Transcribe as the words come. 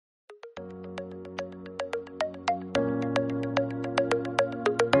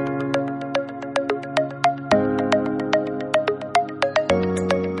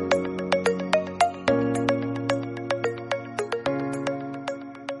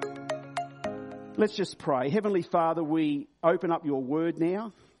Let's just pray. Heavenly Father, we open up your word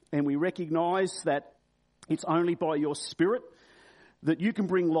now and we recognise that it's only by your Spirit that you can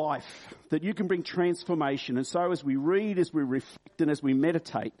bring life, that you can bring transformation. And so as we read, as we reflect and as we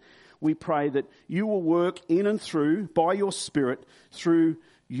meditate, we pray that you will work in and through, by your Spirit, through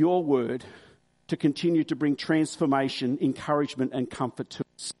your word, to continue to bring transformation, encouragement and comfort to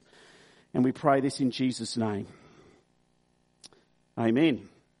us. And we pray this in Jesus' name. Amen.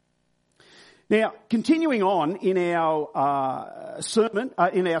 Now, continuing on in our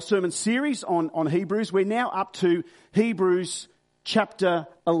sermon series on Hebrews, we're now up to Hebrews chapter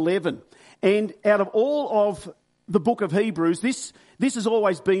 11. And out of all of the book of Hebrews, this has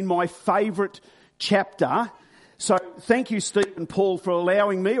always been my favourite chapter. So thank you, Steve and Paul, for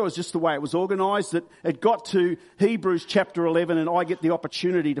allowing me, or it was just the way it was organised, that it got to Hebrews chapter 11 and I get the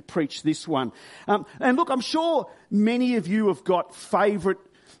opportunity to preach this one. And look, I'm sure many of you have got favourite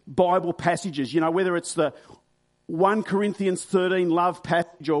Bible passages, you know, whether it's the 1 Corinthians 13 love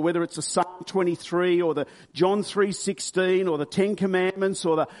passage, or whether it's the Psalm 23 or the John 3:16 or the Ten Commandments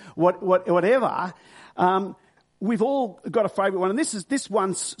or the whatever. We've all got a favourite one, and this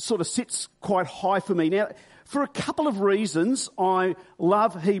one sort of sits quite high for me. Now, for a couple of reasons, I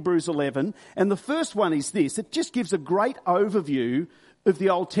love Hebrews 11, and the first one is this: it just gives a great overview of the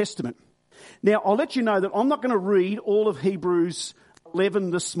Old Testament. Now, I'll let you know that I'm not going to read all of Hebrews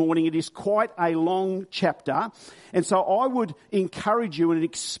 11 this morning. It is quite a long chapter, and so I would encourage you and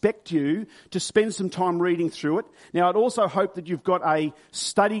expect you to spend some time reading through it. Now, I'd also hope that you've got a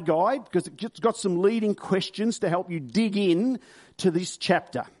study guide, because it's got some leading questions to help you dig in to this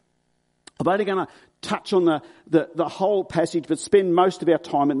chapter. I'm only going to touch on the whole passage, but spend most of our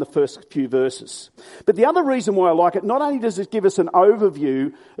time in the first few verses. But the other reason why I like it, not only does it give us an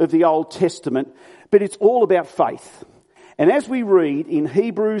overview of the Old Testament, but it's all about faith. And as we read in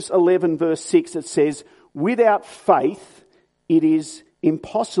Hebrews 11 verse 6, it says, without faith, it is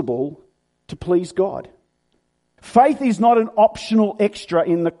impossible to please God. Faith is not an optional extra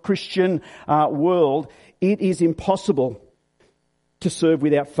in the Christian world. It is impossible to serve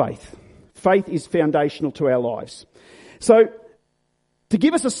without faith. Faith is foundational to our lives. So, to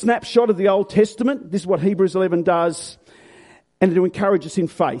give us a snapshot of the Old Testament, this is what Hebrews 11 does, and to encourage us in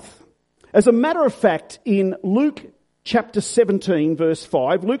faith. As a matter of fact, in Luke chapter 17 verse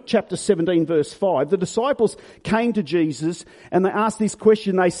 5, the disciples came to Jesus and they asked this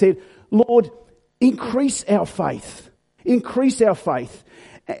question. They said, Lord, increase our faith. Increase our faith.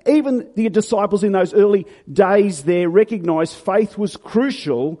 Even the disciples in those early days there recognised faith was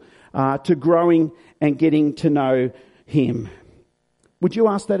crucial to growing and getting to know him. Would you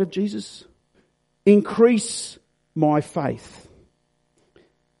ask that of Jesus? Increase my faith.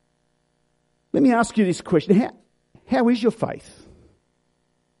 Let me ask you this question. How is your faith?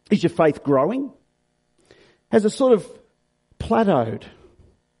 Is your faith growing? Has it sort of plateaued?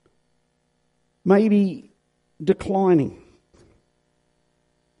 Maybe declining?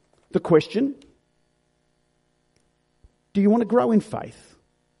 The question, do you want to grow in faith?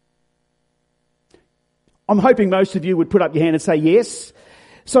 I'm hoping most of you would put up your hand and say yes.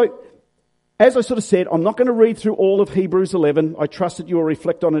 So, as I sort of said, I'm not going to read through all of Hebrews 11. I trust that you'll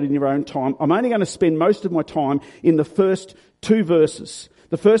reflect on it in your own time. I'm only going to spend most of my time in the first two verses.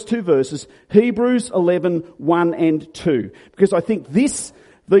 The first two verses, Hebrews 11, 1 and 2. Because I think these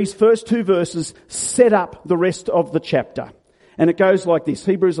first two verses set up the rest of the chapter. And it goes like this,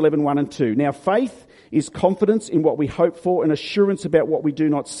 Hebrews 11, 1 and 2. Now faith is confidence in what we hope for and assurance about what we do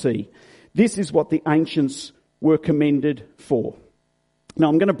not see. This is what the ancients were commended for. Now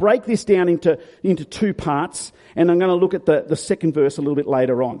I'm going to break this down into two parts, and I'm going to look at the second verse a little bit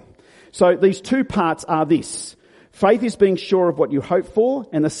later on. So these two parts are this. Faith is being sure of what you hope for,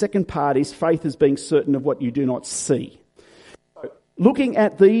 and the second part is faith is being certain of what you do not see. So, looking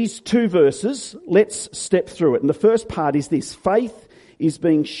at these two verses, let's step through it. And the first part is this. Faith is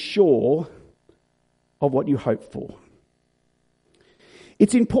being sure of what you hope for.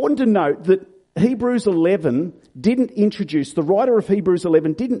 It's important to note that Hebrews 11 the writer of Hebrews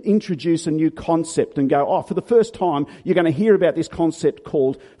 11 didn't introduce a new concept and go, for the first time you're going to hear about this concept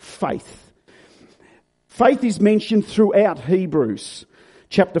called faith. Faith is mentioned throughout Hebrews.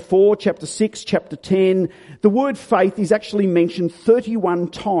 Chapter 4, chapter 6, chapter 10. The word faith is actually mentioned 31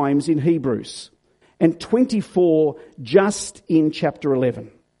 times in Hebrews and 24 just in chapter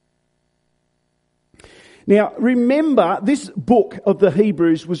 11. Now, remember, this book of the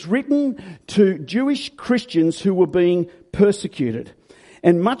Hebrews was written to Jewish Christians who were being persecuted.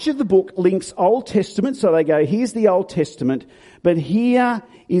 And much of the book links Old Testament, so they go, here's the Old Testament, but here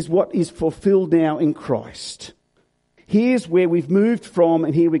is what is fulfilled now in Christ. Here's where we've moved from,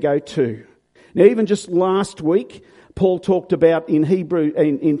 and here we go to. Now, even just last week, Paul talked about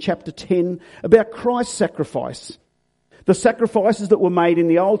in chapter 10 about Christ's sacrifice. The sacrifices that were made in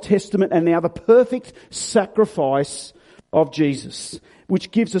the Old Testament and now the perfect sacrifice of Jesus,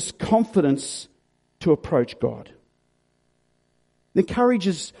 which gives us confidence to approach God. It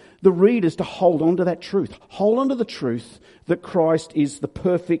encourages the readers to hold on to that truth. Hold on to the truth that Christ is the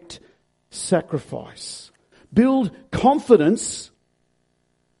perfect sacrifice. Build confidence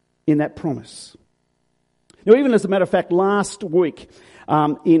in that promise. Now, even as a matter of fact, last week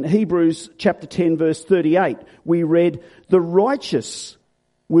in Hebrews chapter 10 verse 38, we read, "The righteous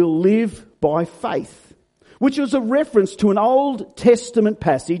will live by faith," which was a reference to an Old Testament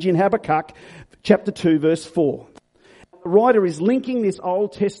passage in Habakkuk chapter 2 verse 4. The writer is linking this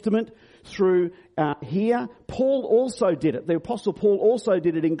Old Testament through here. Paul also did it. The Apostle Paul also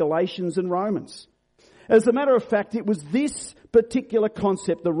did it in Galatians and Romans. As a matter of fact, it was this particular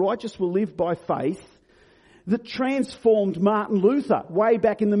concept, the righteous will live by faith, that transformed Martin Luther way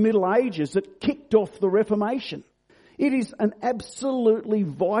back in the Middle Ages, that kicked off the Reformation. It is an absolutely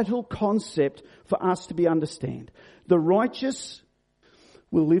vital concept for us to understand. The righteous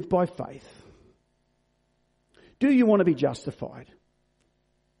will live by faith. Do you want to be justified?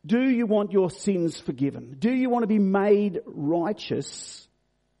 Do you want your sins forgiven? Do you want to be made righteous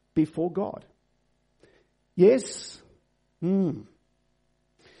before God? Yes? You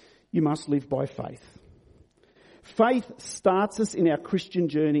must live by faith. Faith starts us in our Christian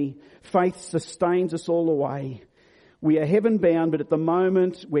journey. Faith sustains us all the way. We are heaven bound, but at the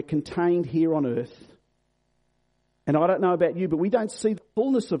moment we're contained here on earth. And I don't know about you, but we don't see the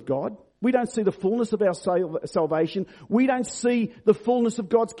fullness of God. We don't see the fullness of our salvation. We don't see the fullness of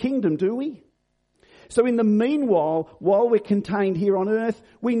God's kingdom, do we? So in the meanwhile, while we're contained here on earth,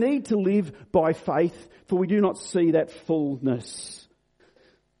 we need to live by faith, for we do not see that fullness.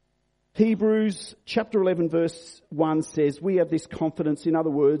 Hebrews chapter 11 verse 1 says, we have this confidence. In other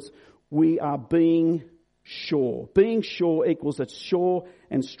words, we are being sure. Being sure equals a sure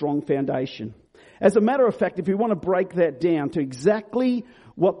and strong foundation. As a matter of fact, if we want to break that down to exactly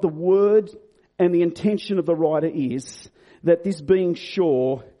what the word and the intention of the writer is, that this being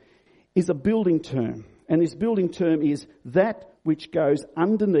sure is a building term. And this building term is that which goes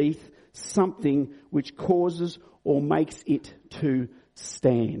underneath something which causes or makes it to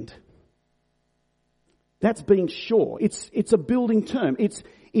stand. That's being sure. It's a building term. It's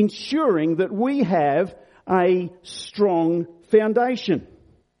ensuring that we have a strong foundation,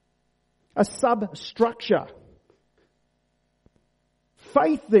 a substructure.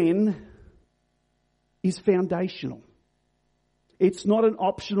 Faith then is foundational. It's not an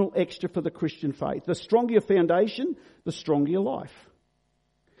optional extra for the Christian faith. The stronger your foundation, the stronger your life.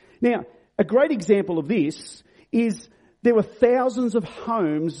 Now, a great example of this is there were thousands of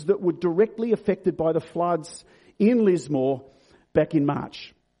homes that were directly affected by the floods in Lismore back in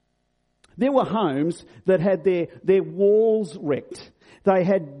March. There were homes that had their walls wrecked. They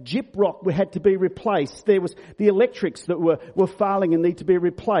had gyprock that had to be replaced. There was the electrics that were failing and need to be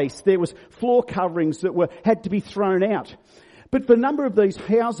replaced. There was floor coverings that had to be thrown out. But for a number of these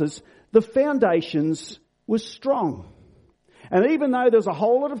houses, the foundations were strong. And even though there's a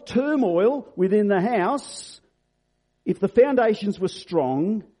whole lot of turmoil within the house, if the foundations were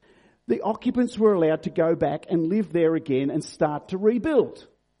strong, the occupants were allowed to go back and live there again and start to rebuild.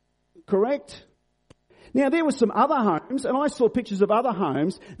 Correct? Now, there were some other homes, and I saw pictures of other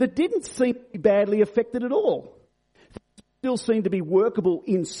homes that didn't seem to be badly affected at all. They still seemed to be workable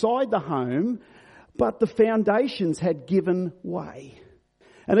inside the home, but the foundations had given way.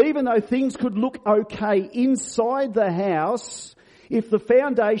 And even though things could look okay inside the house, if the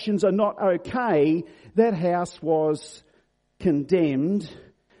foundations are not okay, that house was condemned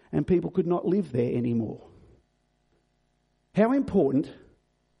and people could not live there anymore. How important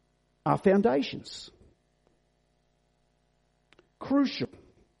are foundations? Crucial.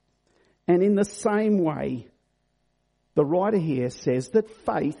 And in the same way, the writer here says that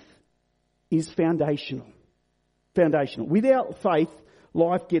faith is foundational. Foundational. Without faith,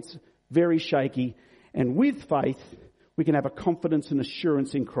 life gets very shaky. And with faith, we can have a confidence and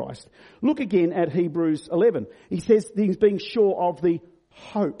assurance in Christ. Look again at Hebrews 11. He says he's being sure of the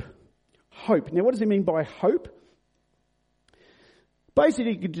hope. Hope. Now, what does he mean by hope?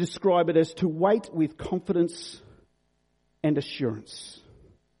 Basically, you could describe it as to wait with confidence and assurance.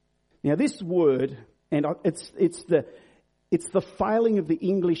 Now, this word, and it's the failing of the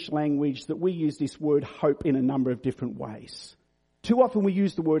English language that we use this word hope in a number of different ways. Too often we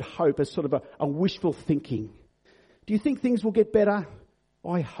use the word hope as sort of a wishful thinking. Do you think things will get better?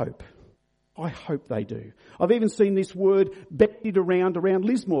 I hope. I hope they do. I've even seen this word bandied around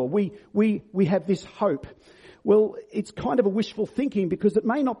Lismore. We have this hope. Well, it's kind of a wishful thinking because it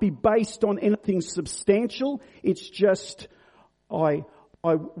may not be based on anything substantial. It's just, I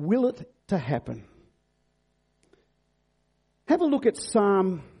will it to happen. Have a look at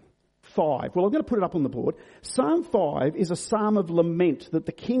Psalm 5. Well, I'm going to put it up on the board. Psalm 5 is a psalm of lament that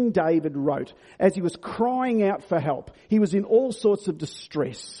the King David wrote as he was crying out for help. He was in all sorts of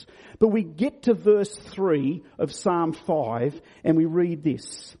distress. But we get to verse 3 of Psalm 5 and we read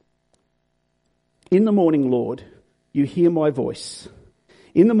this. In the morning, Lord, you hear my voice.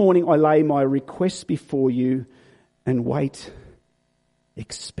 In the morning I lay my requests before you and wait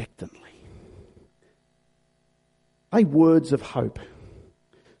expectantly. They words of hope.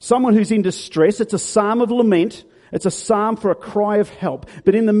 Someone who's in distress, it's a psalm of lament. It's a psalm for a cry of help.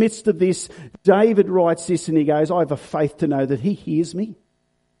 But in the midst of this, David writes this and he goes, I have a faith to know that he hears me.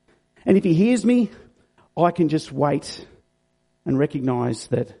 And if he hears me, I can just wait and recognise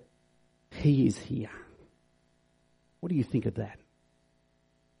that he is here. What do you think of that?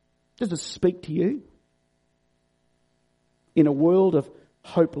 Does it speak to you? In a world of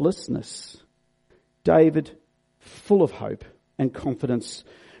hopelessness, David, full of hope and confidence,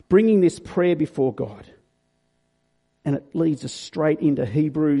 bringing this prayer before God. And it leads us straight into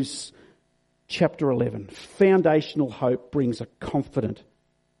Hebrews chapter 11. Foundational hope brings a confident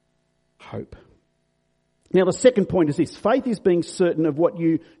hope. Now the second point is this. Faith is being certain of what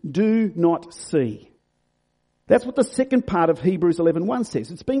you do not see. That's what the second part of Hebrews 11:1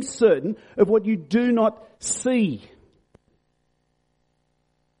 says. It's being certain of what you do not see.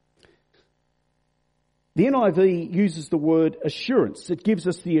 The NIV uses the word assurance. It gives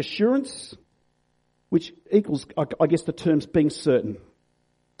us the assurance, which equals, I guess, the terms being certain.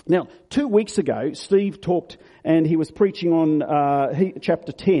 Now, 2 weeks ago, Steve talked and he was preaching on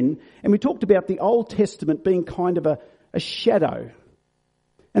chapter 10, and we talked about the Old Testament being kind of a shadow.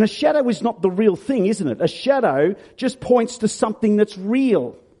 And a shadow is not the real thing, isn't it? A shadow just points to something that's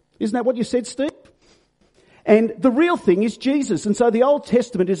real. Isn't that what you said, Steve? And the real thing is Jesus. And so the Old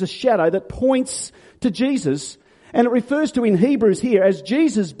Testament is a shadow that points to Jesus. And it refers to in Hebrews here as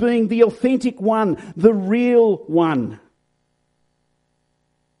Jesus being the authentic one, the real one.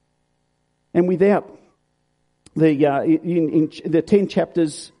 And without the 10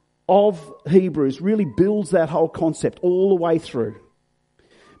 chapters of Hebrews really builds that whole concept all the way through.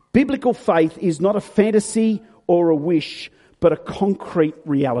 Biblical faith is not a fantasy or a wish, but a concrete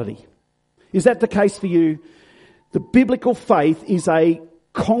reality. Is that the case for you? The biblical faith is a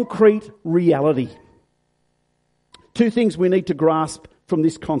concrete reality. Two things we need to grasp from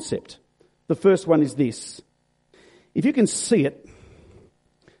this concept. The first one is this. If you can see it,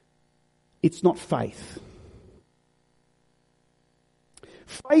 it's not faith.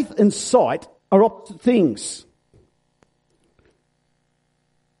 Faith and sight are opposite things.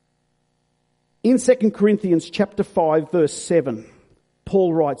 In 2 Corinthians chapter 5 verse 7,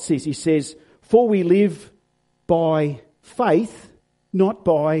 Paul writes this. He says, for we live by faith, not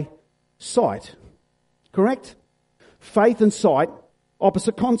by sight. Correct? Faith and sight,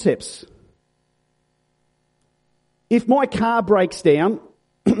 opposite concepts. If my car breaks down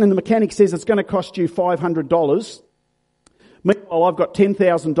and the mechanic says it's going to cost you $500, meanwhile I've got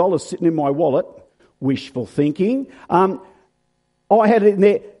 $10,000 sitting in my wallet, wishful thinking, I had it in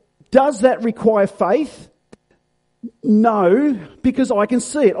there. Does that require faith? No, because I can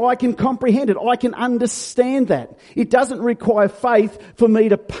see it. I can comprehend it. I can understand that. It doesn't require faith for me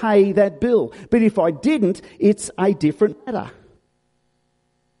to pay that bill. But if I didn't, it's a different matter.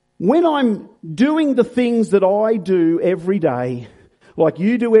 When I'm doing the things that I do every day, like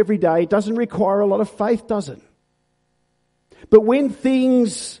you do every day, it doesn't require a lot of faith, does it? But when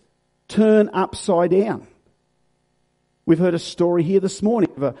things turn upside down, we've heard a story here this morning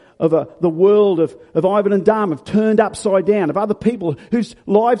of the world of Ivan and Dharma have turned upside down, of other people whose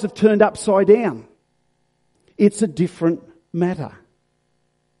lives have turned upside down. It's a different matter.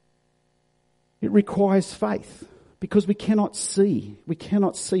 It requires faith because we cannot see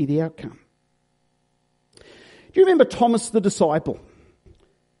the outcome. Do you remember Thomas the disciple?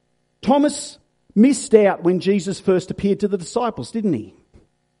 Thomas missed out when Jesus first appeared to the disciples, didn't he?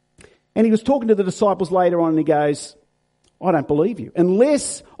 And he was talking to the disciples later on and he goes, I don't believe you.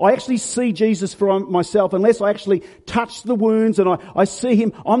 Unless I actually see Jesus for myself, unless I actually touch the wounds and I see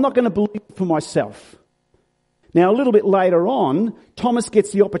him, I'm not going to believe for myself. Now, a little bit later on, Thomas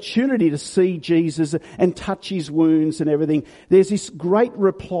gets the opportunity to see Jesus and touch his wounds and everything. There's this great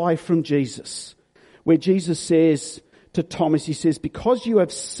reply from Jesus where Jesus says to Thomas, he says, because you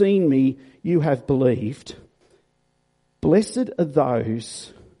have seen me, you have believed. Blessed are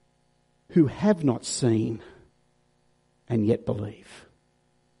those who have not seen and yet believe.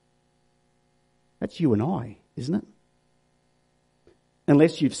 That's you and I, isn't it?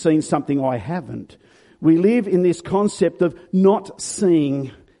 Unless you've seen something I haven't. We live in this concept of not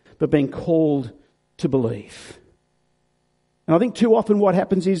seeing but being called to believe. And I think too often what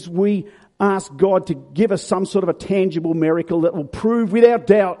happens is we ask God to give us some sort of a tangible miracle that will prove without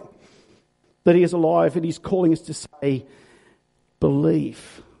doubt that He is alive, and He's calling us to say,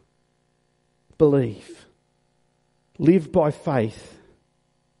 believe. Believe. Live by faith,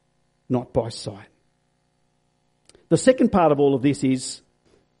 not by sight. The second part of all of this is,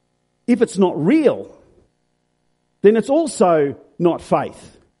 if it's not real, then it's also not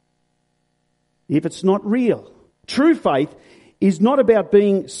faith. If it's not real. True faith is not about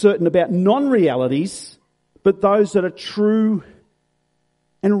being certain about non-realities, but those that are true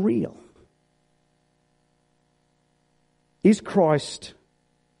and real. Is Christ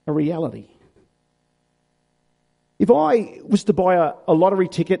a reality? If I was to buy a lottery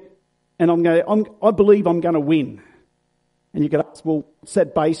ticket and I believe I'm going to win, and you could ask, well, what's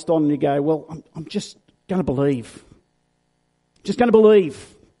that based on? And you go, well, I'm just going to believe. Just going to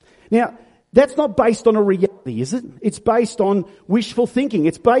believe. Now, that's not based on a reality, is it? It's based on wishful thinking.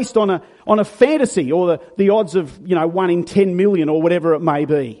 It's based on a fantasy, or the odds of, 1 in 10 million or whatever it may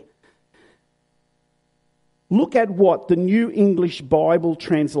be. Look at what the New English Bible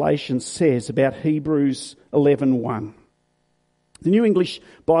Translation says about Hebrews 11:1. The New English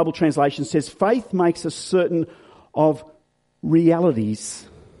Bible Translation says, faith makes us certain of realities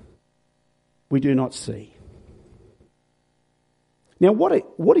we do not see. Now, what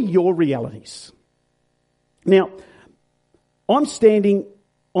are your realities? Now, I'm standing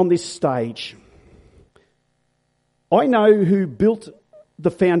on this stage. I know who built the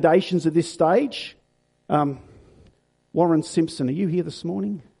foundations of this stage. Warren Simpson, are you here this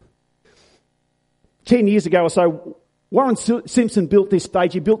morning? 10 years ago or so, Warren Simpson built this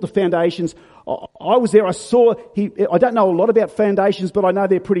stage. He built the foundations. I was there. I saw. I don't know a lot about foundations, but I know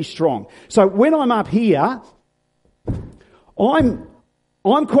they're pretty strong. So when I'm up here,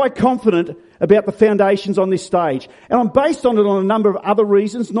 I'm quite confident about the foundations on this stage. And I'm based on it on a number of other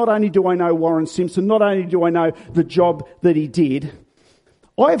reasons. Not only do I know Warren Simpson, not only do I know the job that he did,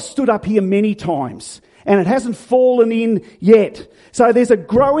 I have stood up here many times and it hasn't fallen in yet. So there's a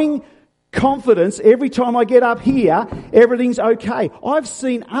growing confidence every time I get up here, everything's okay. I've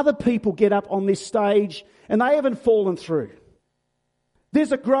seen other people get up on this stage and they haven't fallen through.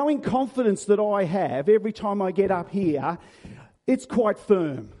 There's a growing confidence that I have every time I get up here. It's quite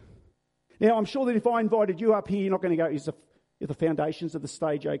firm. Now, I'm sure that if I invited you up here, you're not going to go, is the foundations of the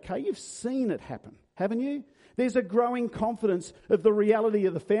stage okay? You've seen it happen, haven't you? There's a growing confidence of the reality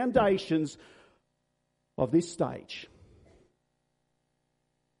of the foundations of this stage.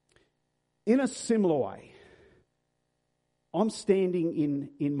 In a similar way, I'm standing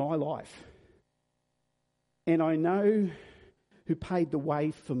in my life, and I know who paid the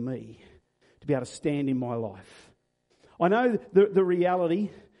way for me to be able to stand in my life. I know the reality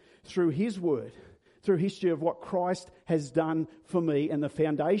through His Word, through history of what Christ has done for me and the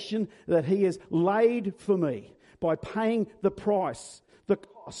foundation that He has laid for me by paying the price, the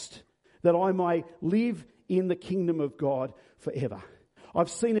cost, that I may live in the kingdom of God forever. I've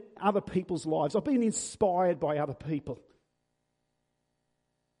seen it in other people's lives. I've been inspired by other people.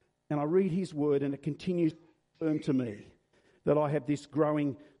 And I read His Word and it continues to confirm to me that I have this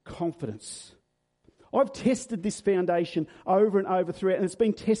growing confidence. I've tested this foundation over and over throughout, and it's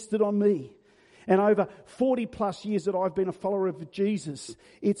been tested on me. And over 40 plus years that I've been a follower of Jesus,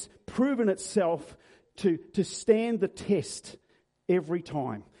 it's proven itself to stand the test every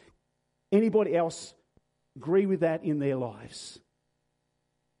time. Anybody else agree with that in their lives?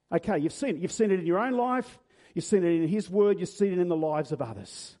 Okay, you've seen it. You've seen it in your own life. You've seen it in His Word. You've seen it in the lives of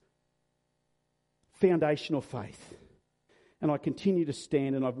others. Foundational faith. And I continue to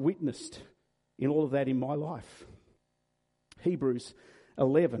stand, and I've witnessed in all of that in my life. Hebrews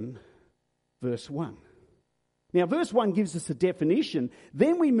 11, verse 1. Now, verse 1 gives us a definition.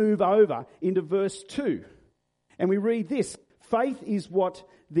 Then we move over into verse 2. And we read this. Faith is what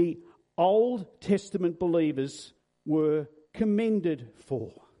the Old Testament believers were commended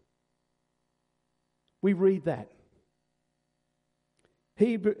for. We read that.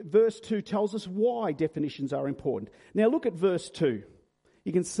 Verse 2 tells us why definitions are important. Now look at verse 2.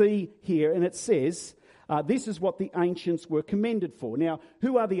 You can see here, and it says, This is what the ancients were commended for. Now,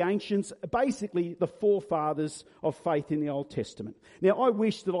 who are the ancients? Basically, the forefathers of faith in the Old Testament. Now, I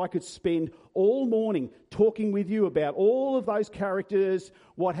wish that I could spend all morning talking with you about all of those characters,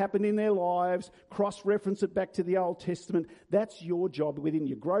 what happened in their lives, cross-reference it back to the Old Testament. That's your job within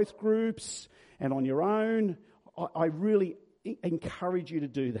your growth groups and on your own. I really encourage you to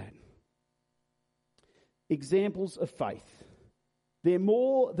do that. Examples of faith. They're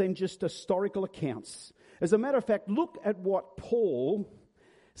more than just historical accounts. As a matter of fact, look at what Paul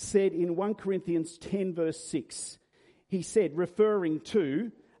said in 1 Corinthians 10 verse 6. He said, referring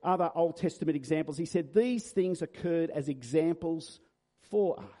to other Old Testament examples, he said, these things occurred as examples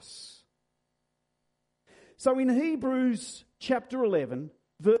for us. So in Hebrews chapter 11,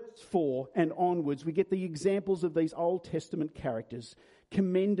 verse 4 and onwards, we get the examples of these Old Testament characters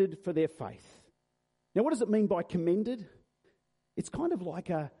commended for their faith. Now, what does it mean by commended? It's kind of like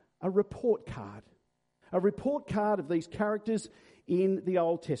a report card of these characters in the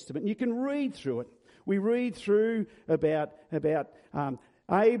Old Testament. And you can read through it. We read through about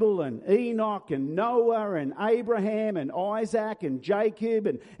Abel and Enoch and Noah and Abraham and Isaac and Jacob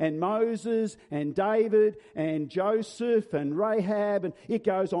and Moses and David and Joseph and Rahab, and it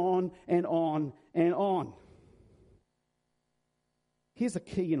goes on and on and on. Here's a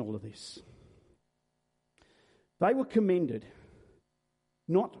key in all of this. They were commended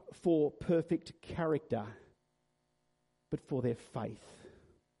not for perfect character, but for their faith.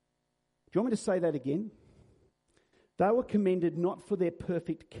 Do you want me to say that again? They were commended not for their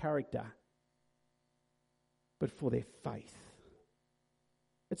perfect character, but for their faith.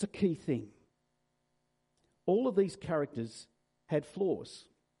 It's a key thing. All of these characters had flaws.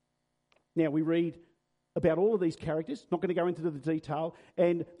 Now, we read about all of these characters, not going to go into the detail,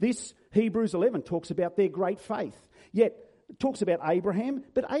 and this Hebrews 11 talks about their great faith. Yet, it talks about Abraham,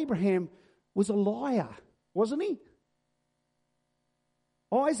 but Abraham was a liar, wasn't he?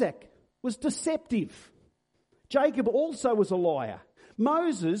 Isaac was deceptive. Jacob also was a liar.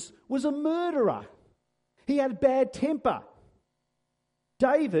 Moses was a murderer. He had a bad temper.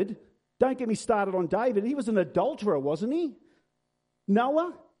 David, don't get me started on David, he was an adulterer, wasn't he?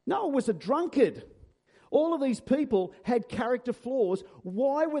 Noah was a drunkard. All of these people had character flaws.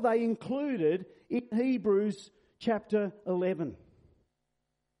 Why were they included in Hebrews chapter 11?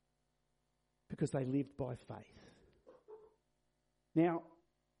 Because they lived by faith. Now,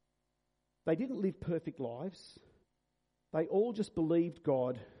 they didn't live perfect lives. They all just believed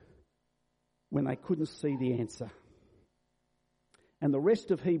God when they couldn't see the answer. And the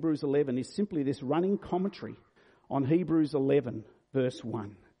rest of Hebrews 11 is simply this running commentary on Hebrews 11, verse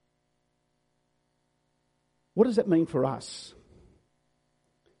 1. What does that mean for us?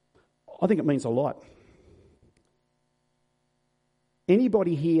 I think it means a lot.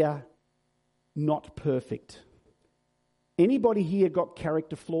 Anybody here not perfect? Anybody here got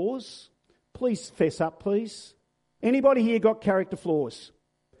character flaws? Please fess up, please. Anybody here got character flaws?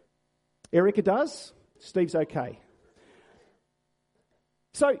 Erica does. Steve's okay.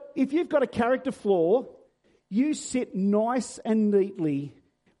 So if you've got a character flaw, you sit nice and neatly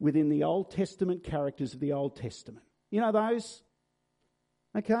within the Old Testament characters of the Old Testament. You know those?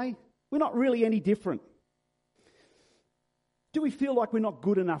 Okay? We're not really any different. Do we feel like we're not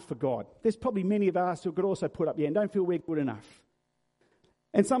good enough for God? There's probably many of us who could also put up, and don't feel we're good enough.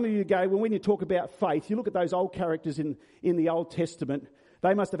 And some of you go, well, when you talk about faith, you look at those old characters in the Old Testament,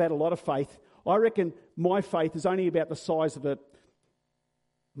 they must have had a lot of faith. I reckon my faith is only about the size of a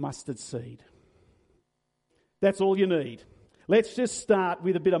mustard seed. That's all you need. Let's just start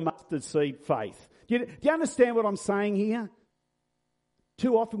with a bit of mustard seed faith. Do you understand what I'm saying here?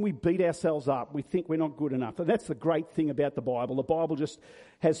 Too often we beat ourselves up. We think we're not good enough. And that's the great thing about the Bible. The Bible just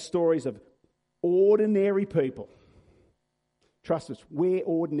has stories of ordinary people. Trust us, we're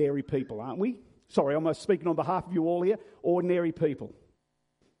ordinary people, aren't we? Sorry, I'm speaking on behalf of you all here. Ordinary people.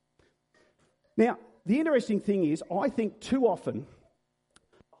 Now, the interesting thing is, I think too often,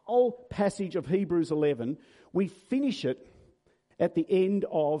 the whole passage of Hebrews 11, we finish it at the end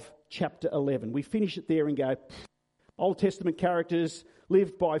of chapter 11. We finish it there and go, Old Testament characters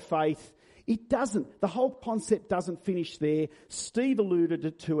lived by faith. It doesn't. The whole concept doesn't finish there. Steve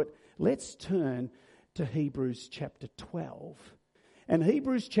alluded to it. Let's turn to Hebrews chapter 12. And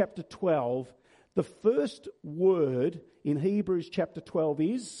Hebrews chapter 12, the first word in Hebrews chapter 12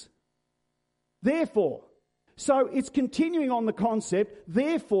 is therefore. So it's continuing on the concept.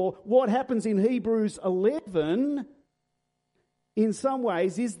 Therefore, what happens in Hebrews 11, in some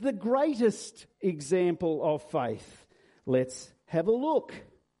ways, is the greatest example of faith. Let's have a look.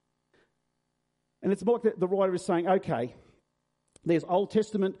 And it's like the writer is saying, okay, there's Old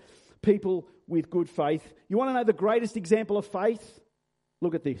Testament people with good faith. You want to know the greatest example of faith?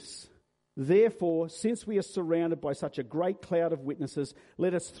 Look at this. Therefore, since we are surrounded by such a great cloud of witnesses,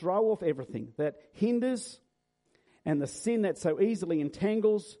 let us throw off everything that hinders and the sin that so easily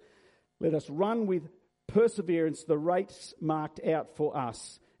entangles. Let us run with perseverance the race marked out for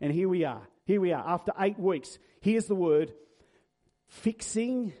us. And here we are. After 8 weeks. Here's the word.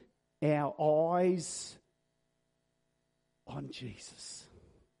 Fixing our eyes on Jesus.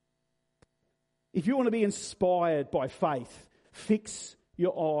 If you want to be inspired by faith, fix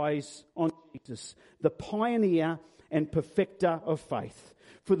your eyes on Jesus, the pioneer and perfecter of faith.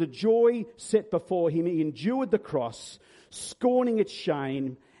 For the joy set before him, he endured the cross, scorning its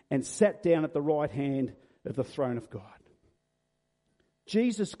shame, and sat down at the right hand of the throne of God.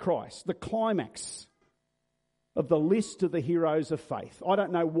 Jesus Christ, the climax of the list of the heroes of faith. I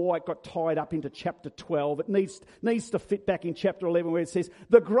don't know why it got tied up into chapter 12. It needs to fit back in chapter 11 where it says,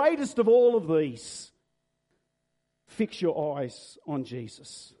 the greatest of all of these. Fix your eyes on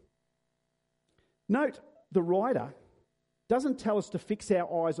Jesus. Note, the writer doesn't tell us to fix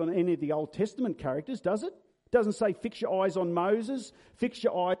our eyes on any of the Old Testament characters, does it? It doesn't say fix your eyes on Moses, fix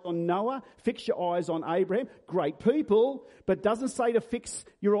your eyes on Noah, fix your eyes on Abraham. Great people, but doesn't say to fix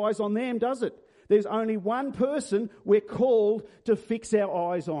your eyes on them, does it? There's only one person we're called to fix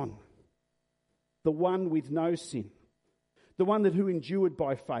our eyes on. The one with no sin. The one who endured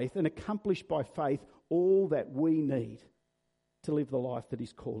by faith and accomplished by faith all that we need to live the life that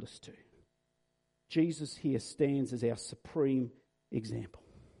he's called us to. Jesus here stands as our supreme example.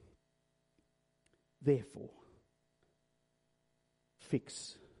 Therefore,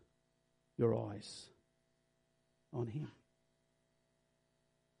 fix your eyes on him.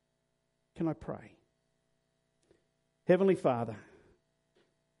 Can I pray? Heavenly Father,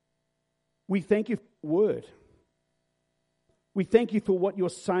 we thank you for the word. We thank you for what you're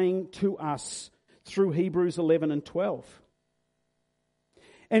saying to us through Hebrews 11 and 12.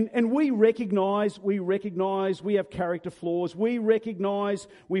 And we recognise we have character flaws. We recognise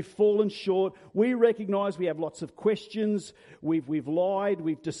we've fallen short. We recognise we have lots of questions. We've lied,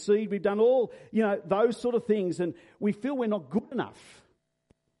 we've deceived, we've done all, those sort of things. And we feel we're not good enough.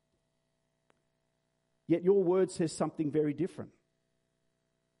 Yet your word says something very different.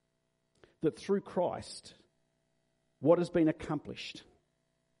 That through Christ, what has been accomplished,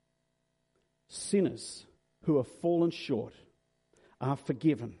 sinners who have fallen short are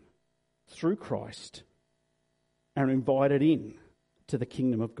forgiven through Christ and are invited in to the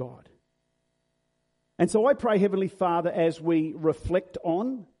kingdom of God. And so I pray, Heavenly Father, as we reflect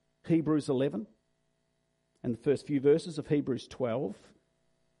on Hebrews 11 and the first few verses of Hebrews 12,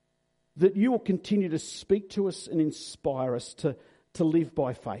 that you will continue to speak to us and inspire us to live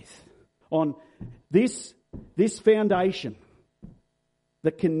by faith on this foundation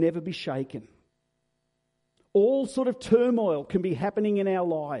that can never be shaken. All sort of turmoil can be happening in our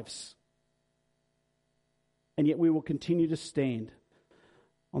lives. And yet we will continue to stand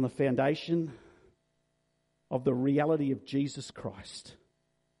on the foundation of the reality of Jesus Christ.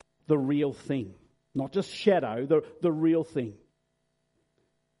 The real thing. Not just shadow, the real thing.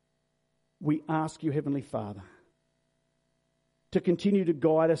 We ask you, Heavenly Father, to continue to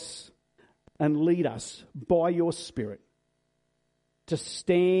guide us and lead us by your Spirit to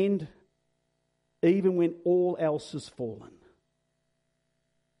stand even when all else has fallen.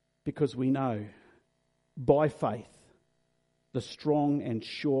 Because we know, by faith, the strong and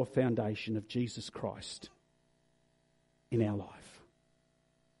sure foundation of Jesus Christ in our life.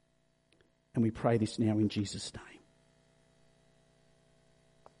 And we pray this now in Jesus' name.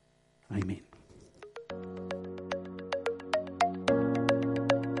 Amen.